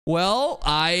Well,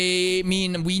 I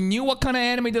mean, we knew what kind of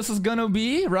anime this was gonna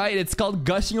be, right? It's called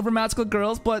Gushing over magical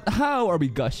girls, but how are we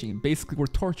gushing? Basically, we're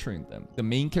torturing them. The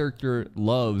main character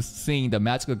loves seeing the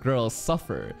magical girls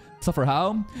suffer. Suffer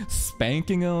how?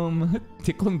 Spanking them,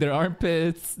 tickling their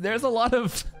armpits. There's a lot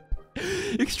of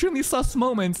extremely sus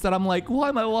moments that I'm like, why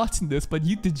am I watching this? But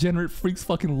you degenerate freaks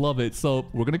fucking love it. So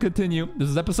we're gonna continue. This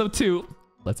is episode 2.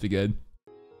 Let's begin.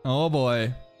 Oh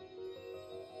boy.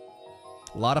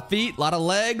 A lot of feet, a lot of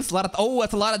legs, a lot of... Oh,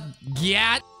 that's a lot of...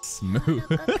 Gat! Smooth.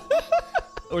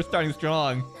 We're starting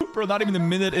strong. Bro, not even a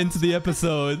minute into the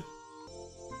episode.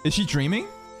 Is she dreaming?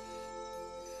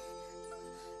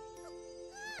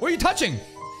 What are you touching?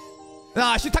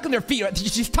 Nah, she's tucking their feet.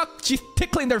 She's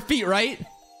tickling their feet, right?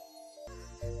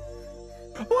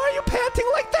 Why are you panting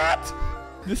like that?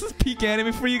 This is peak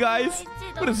anime for you guys.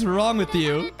 What is wrong with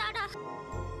you?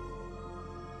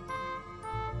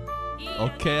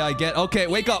 Okay, I get... Okay,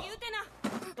 wake up.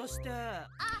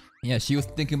 Yeah, she was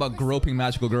thinking about groping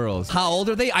magical girls. How old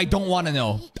are they? I don't want to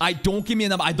know. Don't give me a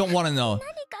number. I don't want to know.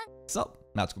 What's up,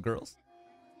 magical girls?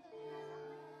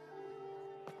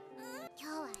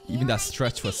 Even that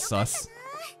stretch was sus.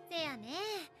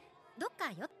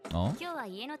 Oh.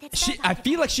 I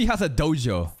feel like she has a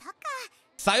dojo.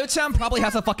 SAYO-chan probably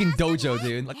has a fucking dojo,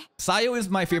 dude. Like, SAYO is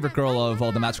my favorite girl of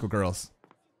all the magical girls.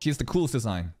 She's the coolest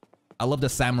design. I love the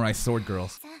samurai sword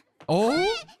girls.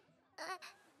 Oh?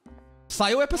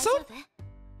 SAYO episode?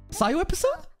 SAYO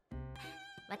episode?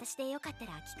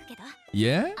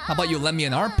 Yeah? How about you lend me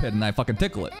an armpit and I fucking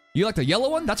tickle it? You like the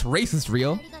yellow one? That's racist,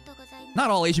 Rio.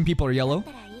 Not all Asian people are yellow.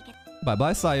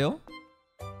 Bye-bye, SAYO.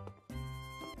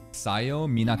 SAYO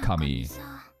Minakami.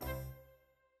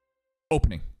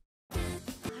 Opening.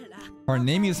 Her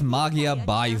name is Magia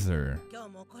Baiser.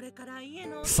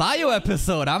 SAYO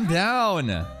episode, I'm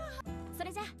down.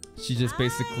 She's just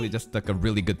basically just like a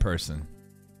really good person.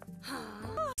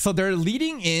 So they're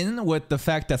leading in with the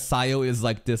fact that SAYO is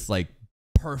like this like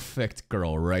perfect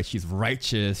girl, right? She's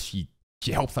righteous. She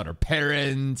helps out her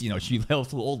parents. You know, she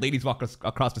helps old ladies walk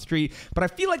across the street. But I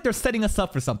feel like they're setting us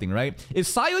up for something, right? Is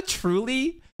SAYO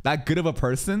truly that good of a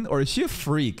person, or is she a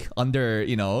freak under,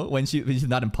 you know, when she's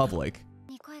not in public?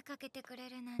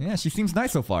 Yeah, she seems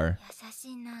nice so far.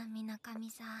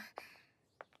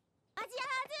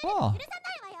 Oh.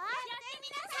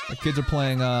 The kids are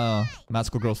playing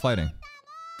magical girls fighting.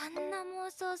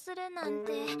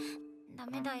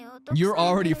 You're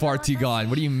already far too gone.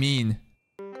 What do you mean?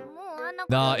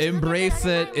 Nah, embrace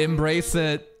it. Embrace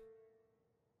it.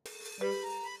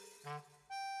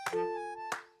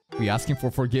 We asking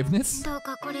for forgiveness?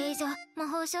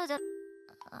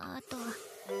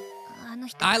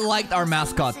 I liked our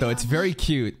mascot though. It's very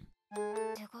cute.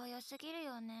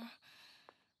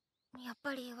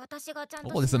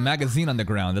 Oh, there's a magazine on the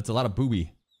ground. That's a lot of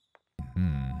booby.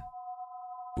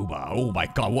 Booba. Oh my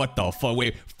god, what the fuck?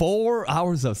 Wait, 4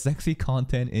 hours of sexy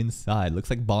content inside. Looks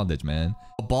like bondage, man.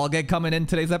 A ball gag coming in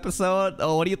today's episode.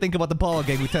 Oh, what do you think about the ball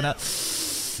gag, Lieutenant?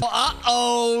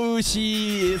 Uh-oh,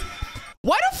 she is...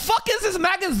 Why the fuck is this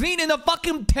magazine in the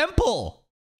fucking temple?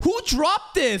 Who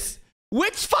dropped this?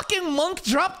 Which fucking monk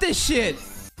dropped this shit?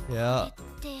 Yeah.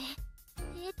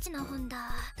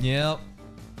 Yep.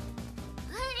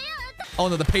 Oh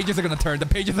no, the pages are gonna turn. The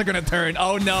pages are gonna turn.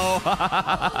 Oh no.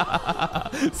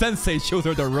 Sensei shows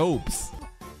her the ropes.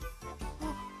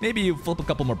 Maybe you flip a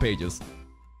couple more pages.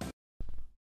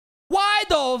 Why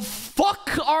the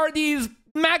fuck are these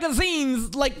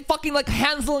magazines like fucking like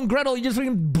Hansel and Gretel? You're just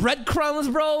reading breadcrumbs,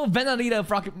 bro.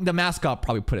 Venarita, the mascot,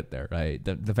 probably put it there, right?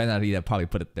 The Venarita probably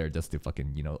put it there just to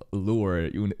fucking, you know, lure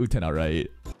Utena, right?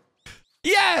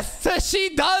 Yes!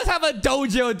 She does have a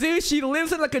dojo, dude! She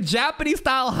lives in like a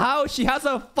Japanese-style house. She has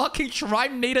a fucking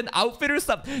Shrine Maiden outfit or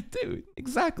something. Dude,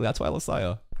 exactly. That's why I love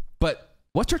SAYO. But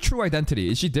what's her true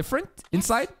identity? Is she different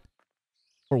inside?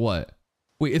 Or what?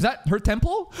 Wait, is that her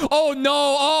temple? Oh, no!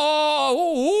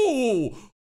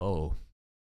 Oh,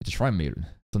 it's a Shrine Maiden.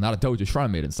 So not a dojo,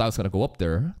 Shrine Maiden. SAYO's gonna go up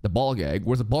there. The ball gag.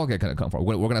 Where's the ball gag gonna come from?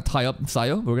 We're gonna tie up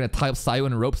SAYO? We're gonna tie up SAYO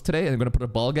in ropes today and we're gonna put a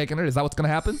ball gag in her? Is that what's gonna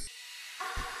happen?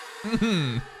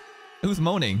 Who's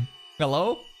moaning?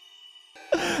 Hello?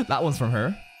 That one's from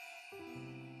her.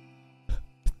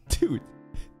 Dude,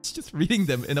 it's just reading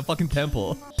them in a fucking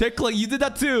temple. Tickling, you did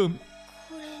that too.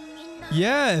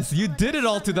 Yes, you did it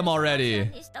all to them already.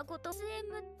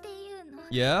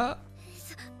 Yeah?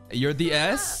 You're the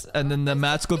S, and then the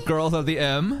magical girls are the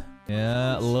M.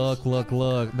 Yeah, look.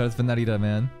 There's Venarita,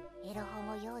 man.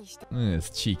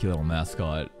 This cheeky little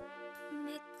mascot.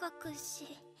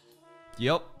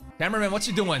 Yep. Cameraman, what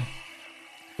you doing?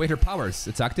 Wait, her powers.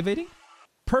 It's activating?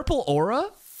 Purple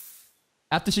aura?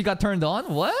 After she got turned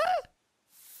on? What?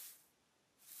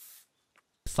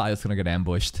 Sayo's gonna get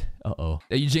ambushed. Uh-oh.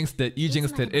 You jinxed it. You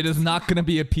jinxed it. It is not gonna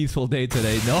be a peaceful day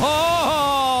today. No!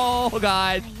 Oh,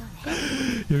 God.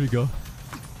 Here we go.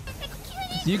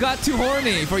 You got too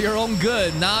horny for your own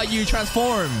good. Now you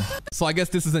transform. So I guess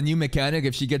this is a new mechanic.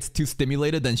 If she gets too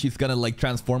stimulated, then she's gonna like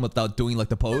transform without doing like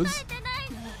the pose.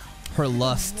 Her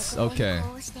lusts. Okay.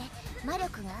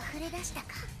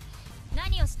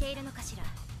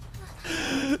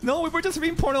 No, we were just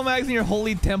reading porno mags in your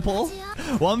holy temple.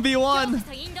 1v1.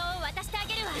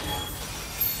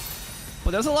 But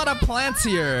there's a lot of plants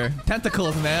here.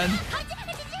 Tentacles, man.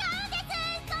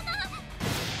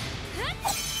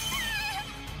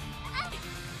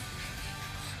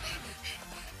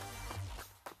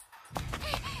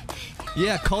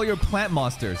 Yeah, call your plant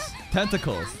monsters.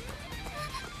 Tentacles.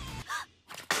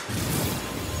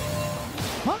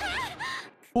 Huh?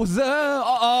 What's that?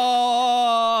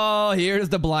 Oh, here's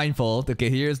the blindfold. Okay,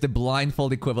 here's the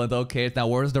blindfold equivalent. Okay, now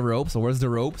where's the ropes? Where's the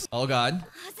ropes? Oh, God.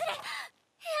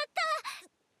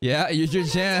 Yeah, use your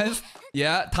chance.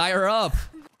 Yeah, tie her up.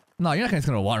 No, you're not just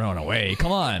gonna run away.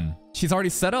 Come on. She's already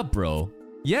set up, bro.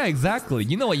 Yeah, exactly.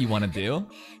 You know what you want to do.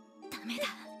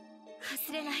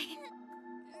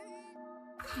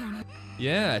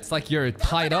 Yeah, it's like you're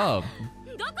tied up.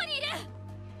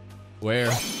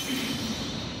 Where?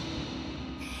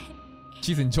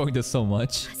 She's enjoying this so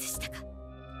much.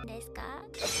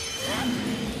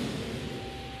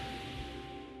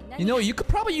 You know, you could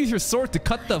probably use your sword to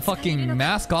cut the fucking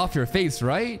mask off your face,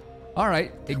 right?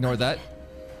 Alright, ignore that.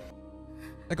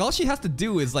 Like, all she has to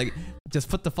do is, like, just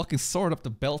put the fucking sword up the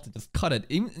belt and just cut it.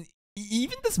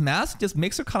 Even this mask just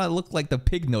makes her kind of look like the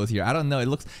pig nose here. I don't know, it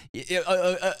looks...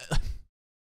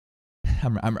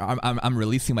 I'm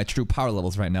releasing my true power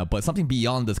levels right now, but something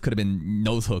beyond this could have been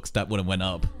nose hooks that would have went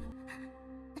up.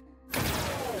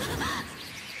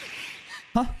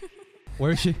 Huh?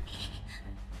 Where is she?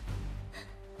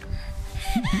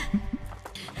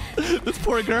 This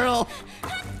poor girl.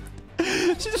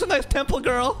 She's just a nice temple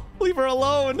girl. Leave her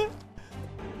alone.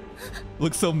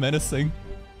 Looks so menacing.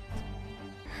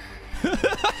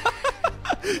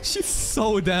 She's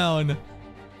so down.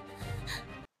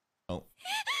 Oh.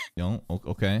 No,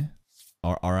 okay.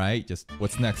 Alright, just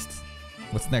what's next?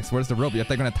 What's next? Where's the rope? They're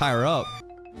gonna tie her up.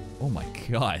 Oh my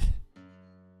god.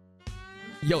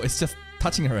 Yo, it's just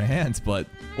touching her hands, but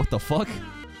what the fuck?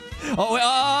 Oh, wait,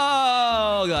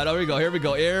 oh god, here we go, here we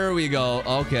go, here we go.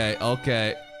 Okay,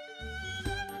 okay.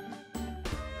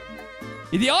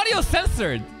 The audio's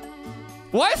censored.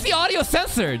 Why is the audio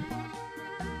censored?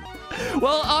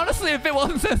 Well, honestly, if it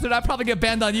wasn't censored, I'd probably get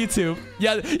banned on YouTube.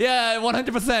 Yeah,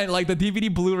 100%. Like, the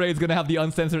DVD Blu-ray is gonna have the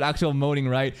uncensored actual moaning,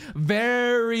 right?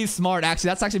 Very smart. Actually,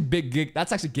 that's actually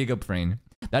that's actually Gigabrain.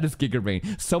 That is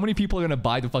Gigabrain. So many people are gonna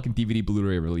buy the fucking DVD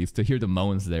Blu-ray release to hear the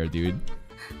moans there, dude.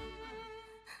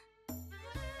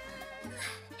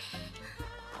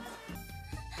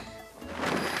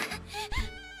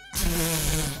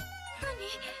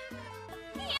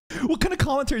 What kind of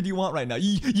commentary do you want right now?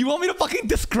 You want me to fucking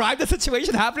describe the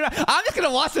situation happening? I'm just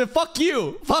gonna watch it. Fuck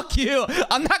you. Fuck you.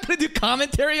 I'm not gonna do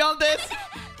commentary on this.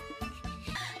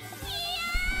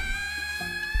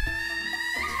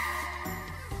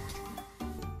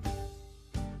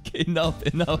 Okay,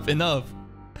 enough.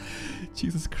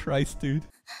 Jesus Christ, dude.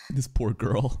 This poor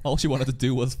girl. All she wanted to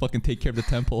do was fucking take care of the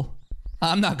temple.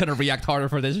 I'm not gonna react harder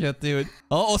for this shit, dude.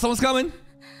 Oh, someone's coming.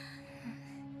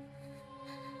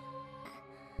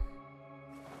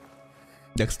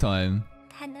 Next time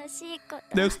I'm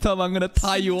gonna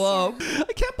tie you up.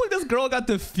 I can't believe this girl got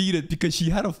defeated because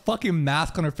she had a fucking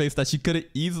mask on her face that she could have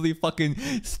easily fucking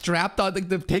strapped on, like,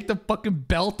 to take the fucking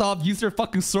belt off, use her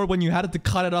fucking sword when you had to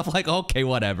cut it off. Like, okay,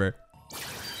 whatever.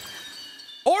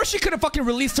 Or she could have fucking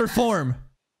released her form.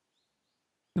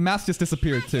 The mask just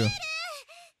disappeared too.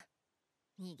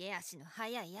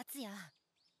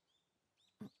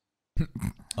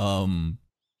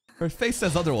 Her face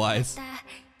says otherwise.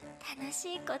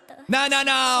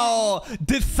 No.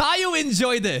 Did SAYO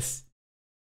enjoy this?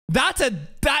 That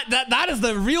is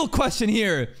the real question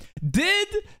here. Did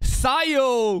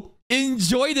SAYO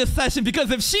enjoy this session? Because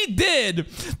if she did,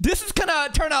 this is gonna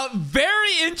turn out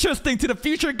very interesting to the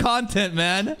future content,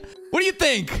 man. What do you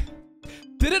think?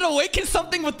 Did it awaken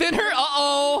something within her?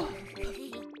 Uh-oh.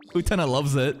 Utena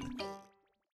loves it.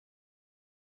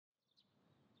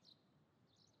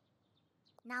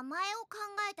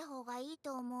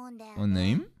 A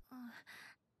name?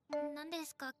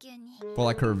 For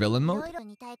like her villain mode?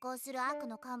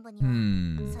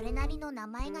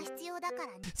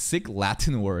 Sick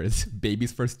Latin words.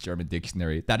 Baby's first German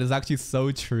dictionary. That is actually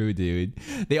so true, dude.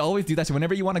 They always do that shit.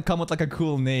 Whenever you want to come with like a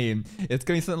cool name, it's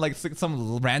gonna be something like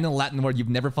some random Latin word you've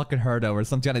never fucking heard of, or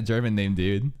some kind of German name,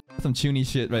 dude. Some chuny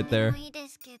shit right there.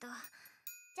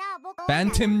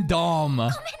 Phantom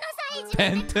Dom.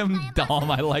 Phantom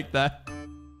Dom. I like that.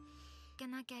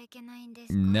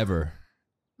 Never.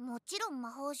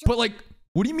 But like,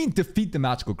 what do you mean defeat the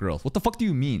magical girls? What the fuck do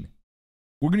you mean?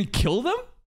 We're gonna kill them?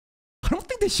 I don't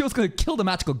think this show's gonna kill the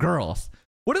magical girls.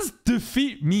 What does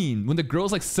defeat mean? When the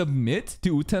girls like submit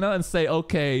to Utena and say,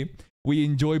 okay, we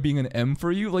enjoy being an M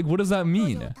for you? Like, what does that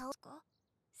mean?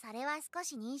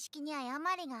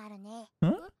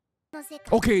 Huh?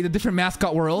 Okay, the different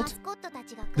mascot world.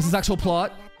 This is actual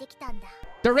plot.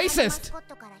 They're racist.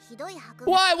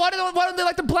 Why? Why don't they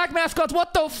like the black mascots?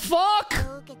 What the fuck?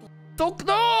 Don't,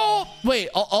 no. Wait,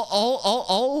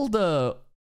 all the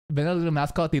vanilla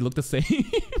mascot, they look the same.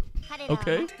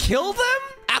 Okay. Kill them?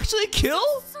 Actually kill?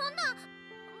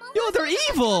 Yo, they're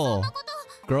evil.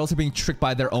 Girls are being tricked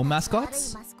by their own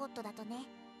mascots?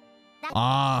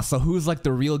 Ah, so who's like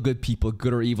the real good people,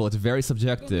 good or evil? It's very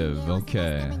subjective.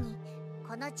 Okay.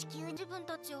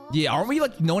 Yeah, aren't we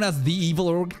like known as the evil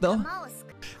org though?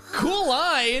 Cool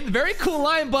line, very cool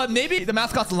line, but maybe the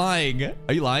mascot's lying.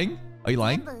 Are you lying? Are you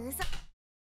lying?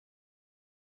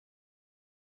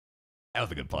 That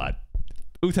was a good plot.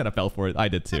 Utena fell for it. I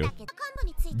did too.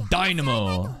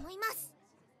 Dynamo.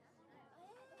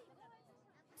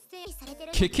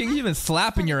 Kicking, even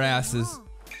slapping your asses.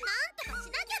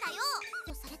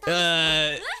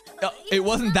 It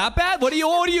wasn't that bad? What do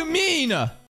you mean?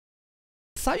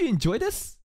 SAYO enjoy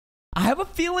this? I have a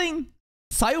feeling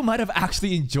SAYO might have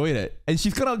actually enjoyed it. And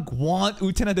she's gonna want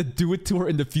Utena to do it to her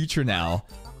in the future now.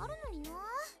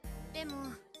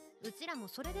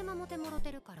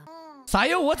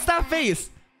 SAYO, what's that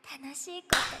face?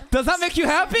 Does that make you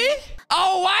happy?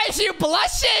 Oh, why is she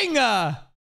blushing? I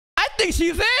think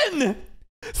she's in.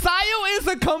 SAYO is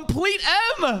a complete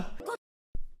M.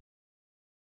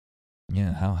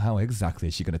 Yeah, how exactly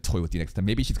is she gonna toy with you next time?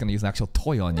 Maybe she's gonna use an actual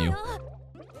toy on you.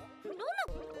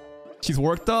 She's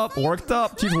worked up,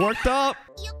 she's worked up.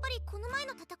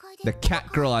 The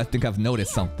cat girl, I think I've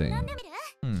noticed something.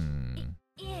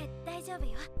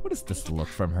 What is this look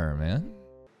from her, man?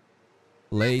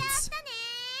 Late.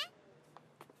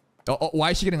 Oh,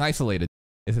 why is she getting isolated?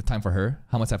 Is it time for her?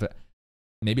 How much after?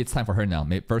 Maybe it's time for her now.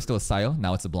 Maybe first it was SAYO,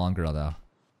 now it's a blonde girl though.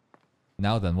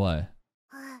 Now then what?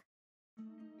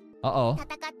 Uh-oh.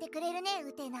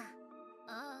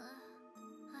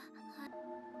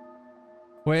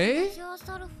 Wait?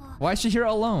 Why is she here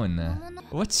alone?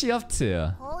 What's she up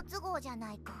to?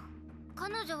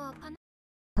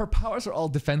 Her powers are all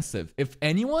defensive. If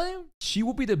anyone, she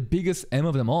will be the biggest M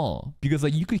of them all. Because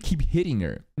like you could keep hitting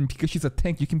her. And because she's a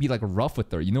tank, you can be like rough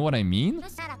with her. You know what I mean?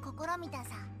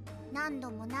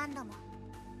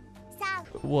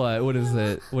 What? What is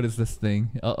it? What is this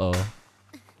thing? Uh-oh.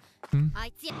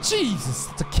 Jesus!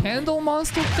 It's a candle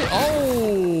monster thing?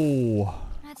 Oh!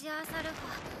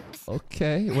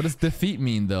 Okay. What does defeat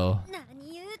mean though?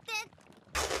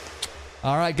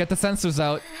 Alright, get the sensors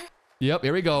out. Yep,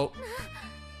 here we go.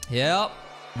 Yep.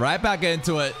 Right back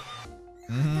into it.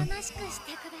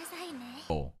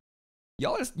 Oh.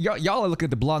 Y'all are looking at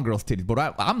the blonde girl's titties,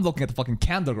 but I'm looking at the fucking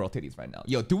candle girl titties right now.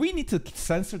 Yo, do we need to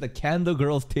censor the candle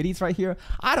girl's titties right here?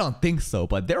 I don't think so,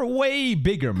 but they're way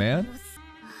bigger, man.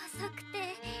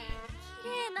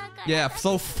 Yeah,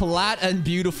 so flat and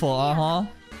beautiful, uh-huh.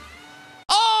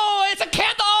 Oh, it's a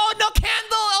candle! Oh, no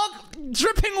candle! Oh,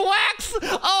 dripping wax!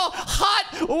 Oh,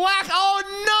 hot wax! Oh,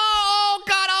 no! Oh,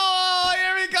 God! Oh,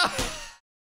 here we go!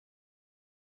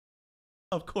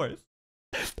 Of course.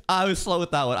 I was slow with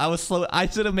that one. I was slow. I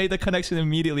should have made the connection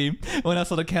immediately when I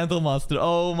saw the candle monster.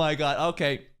 Oh my god.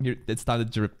 Okay. Here, it's time to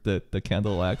drip the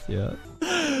candle wax. Yeah.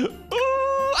 Ooh,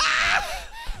 ah!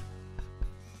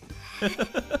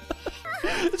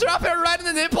 Drop it right in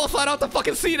the nipple so I don't have to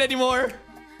fucking see it anymore.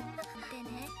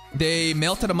 They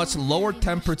melt at a much lower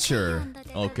temperature.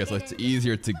 Okay, so it's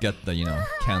easier to get the, you know,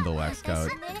 candle wax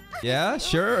out. Yeah,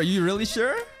 sure. Are you really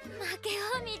sure?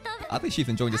 I think she's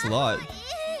enjoying this a lot.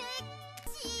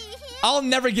 I'll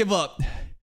never give up.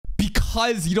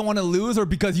 Because you don't want to lose or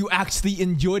because you actually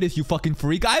enjoy this, you fucking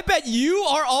freak? I bet you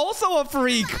are also a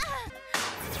freak.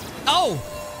 Oh!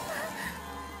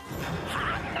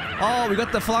 Oh, we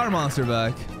got the flower monster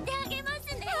back.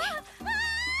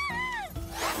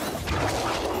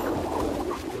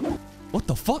 What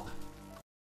the fuck?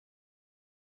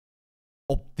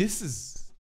 Oh, this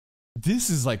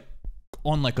is like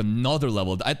on like another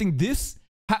level. I think this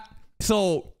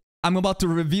so I'm about to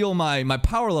reveal my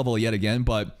power level yet again,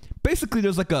 but basically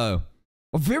there's like a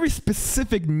very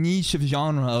specific niche of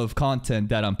genre of content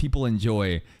that people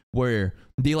enjoy, where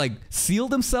they like seal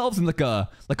themselves in like a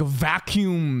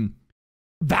vacuum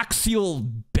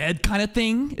sealed bed kind of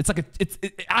thing. It's like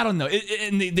I don't know,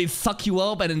 and they suck you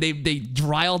up and then they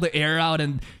dry all the air out,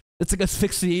 and it's like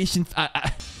asphyxiation.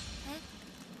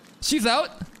 She's out.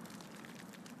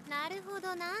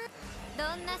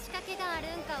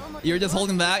 You're just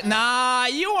holding back? Nah,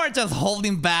 you weren't just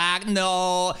holding back.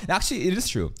 No. Actually, it is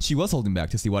true. She was holding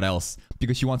back to see what else,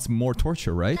 because she wants more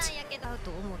torture, right?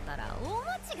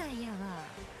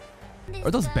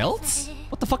 Are those belts?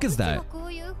 What the fuck is that?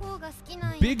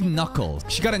 Big knuckles.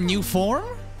 She got a new form?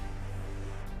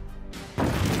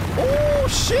 Oh,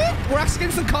 shit! We're actually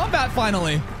getting some combat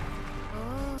finally.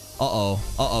 Uh-oh.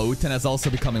 Uh-oh. Utena's also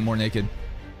becoming more naked.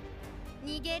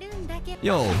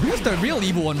 Yo, who's the real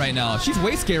evil one right now? She's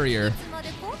way scarier.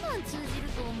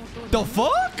 The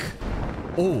fuck?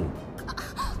 Oh.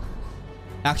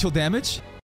 Actual damage?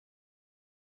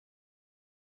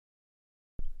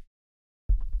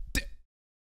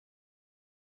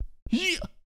 She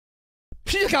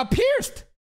just got pierced.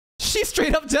 She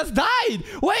straight up just died.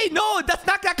 Wait, no, that's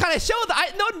not that kind of show.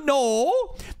 No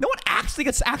one actually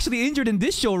gets injured in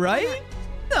this show, right?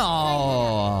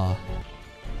 No.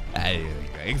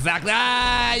 Exactly.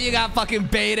 Ah, you got fucking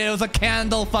baited. It was a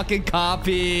candle fucking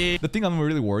copy. The thing I'm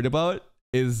really worried about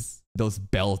is those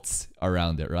belts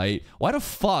around it, right? Why the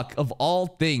fuck, of all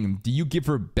things, do you give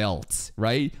her belts,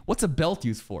 right? What's a belt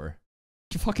used for?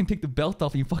 You fucking take the belt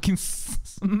off and you fucking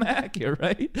smack it,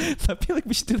 right? So I feel like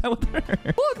we should do that with her.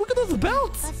 Look at those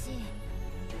belts.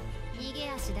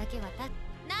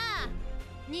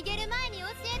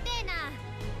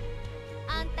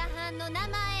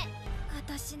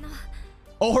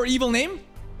 Oh, her evil name?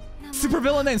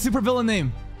 Supervillain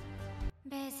name.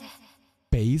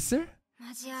 Baser?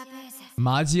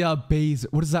 Magia Baser.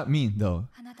 What does that mean, though?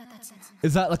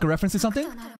 Is that like a reference to something?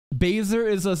 Baser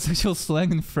is a sexual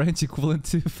slang in French equivalent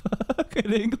to fuck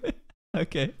in English.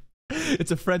 Okay.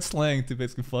 It's a French slang to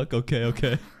basically fuck.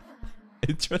 Okay.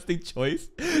 Interesting choice.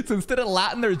 So instead of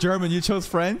Latin or German, you chose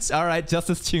French? Alright, just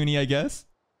as tuney, I guess.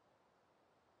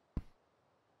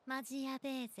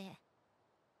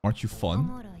 Aren't you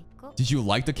fun? Did you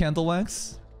like the candle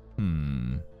wax?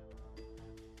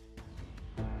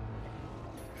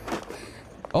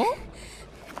 Oh?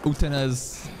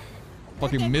 Utena's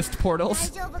fucking missed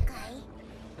portals.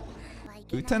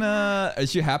 Utena,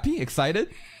 is she happy? Excited?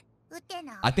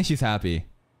 I think she's happy.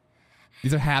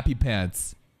 These are happy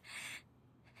pants.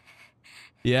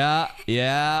 Yeah,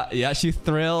 she's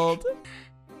thrilled.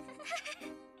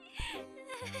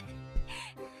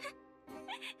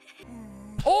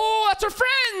 Oh, that's her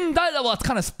friend! Well, it's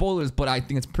kind of spoilers, but I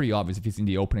think it's pretty obvious if you've seen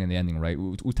the opening and the ending, right?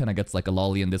 Utena gets like a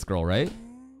lolly in this girl, right?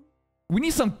 We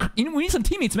need some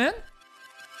teammates, man.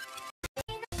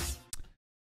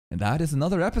 And that is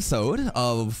another episode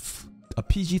of a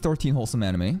PG-13 wholesome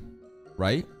anime,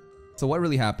 right? So what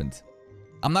really happened?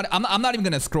 I'm not even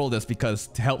gonna scroll this because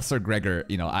to help Sir Gregor,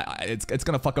 you know, it's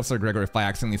gonna fuck up Sir Gregor if I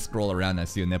accidentally scroll around and I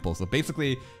see a nipple. So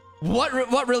basically, what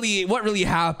really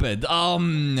happened?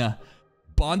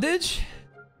 Bondage,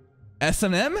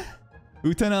 S&M,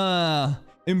 Utena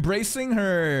embracing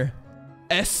her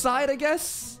S side, I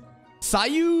guess.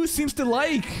 SAYO seems to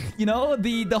like, you know,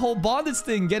 the whole bondage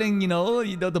thing, getting, you know,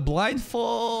 the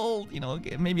blindfold, you know,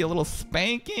 maybe a little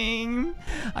spanking.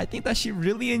 I think that she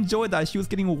really enjoyed that. She was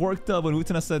getting worked up when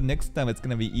Utena said next time it's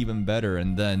gonna be even better.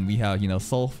 And then we have, you know,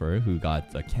 Sulfur, who got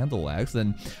the candle wax,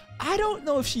 and I don't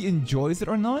know if she enjoys it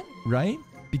or not, right?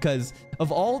 Because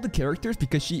of all the characters,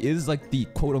 because she is like the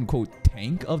quote-unquote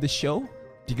tank of the show,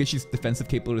 because she's defensive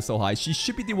capability so high, she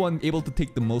should be the one able to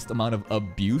take the most amount of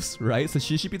abuse, right? So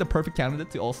she should be the perfect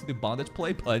candidate to also do bondage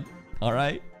play, but all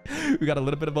right. We got a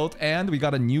little bit of both, and we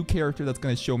got a new character that's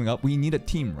going to show me up. We need a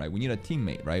team, right? We need a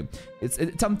teammate, right?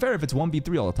 It's unfair if it's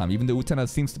 1v3 all the time, even though Utena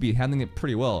seems to be handling it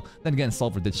pretty well. Then again,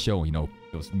 Sulfur did show, you know,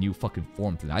 those new fucking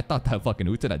forms. I thought that fucking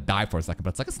Utena died for a second, but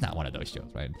it's like, it's not one of those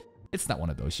shows, right? It's not one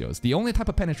of those shows. The only type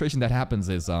of penetration that happens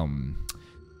is,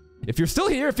 if you're still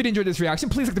here, if you enjoyed this reaction,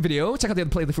 please like the video. Check out the other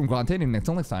playlist from Guante, and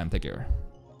until next time, take care.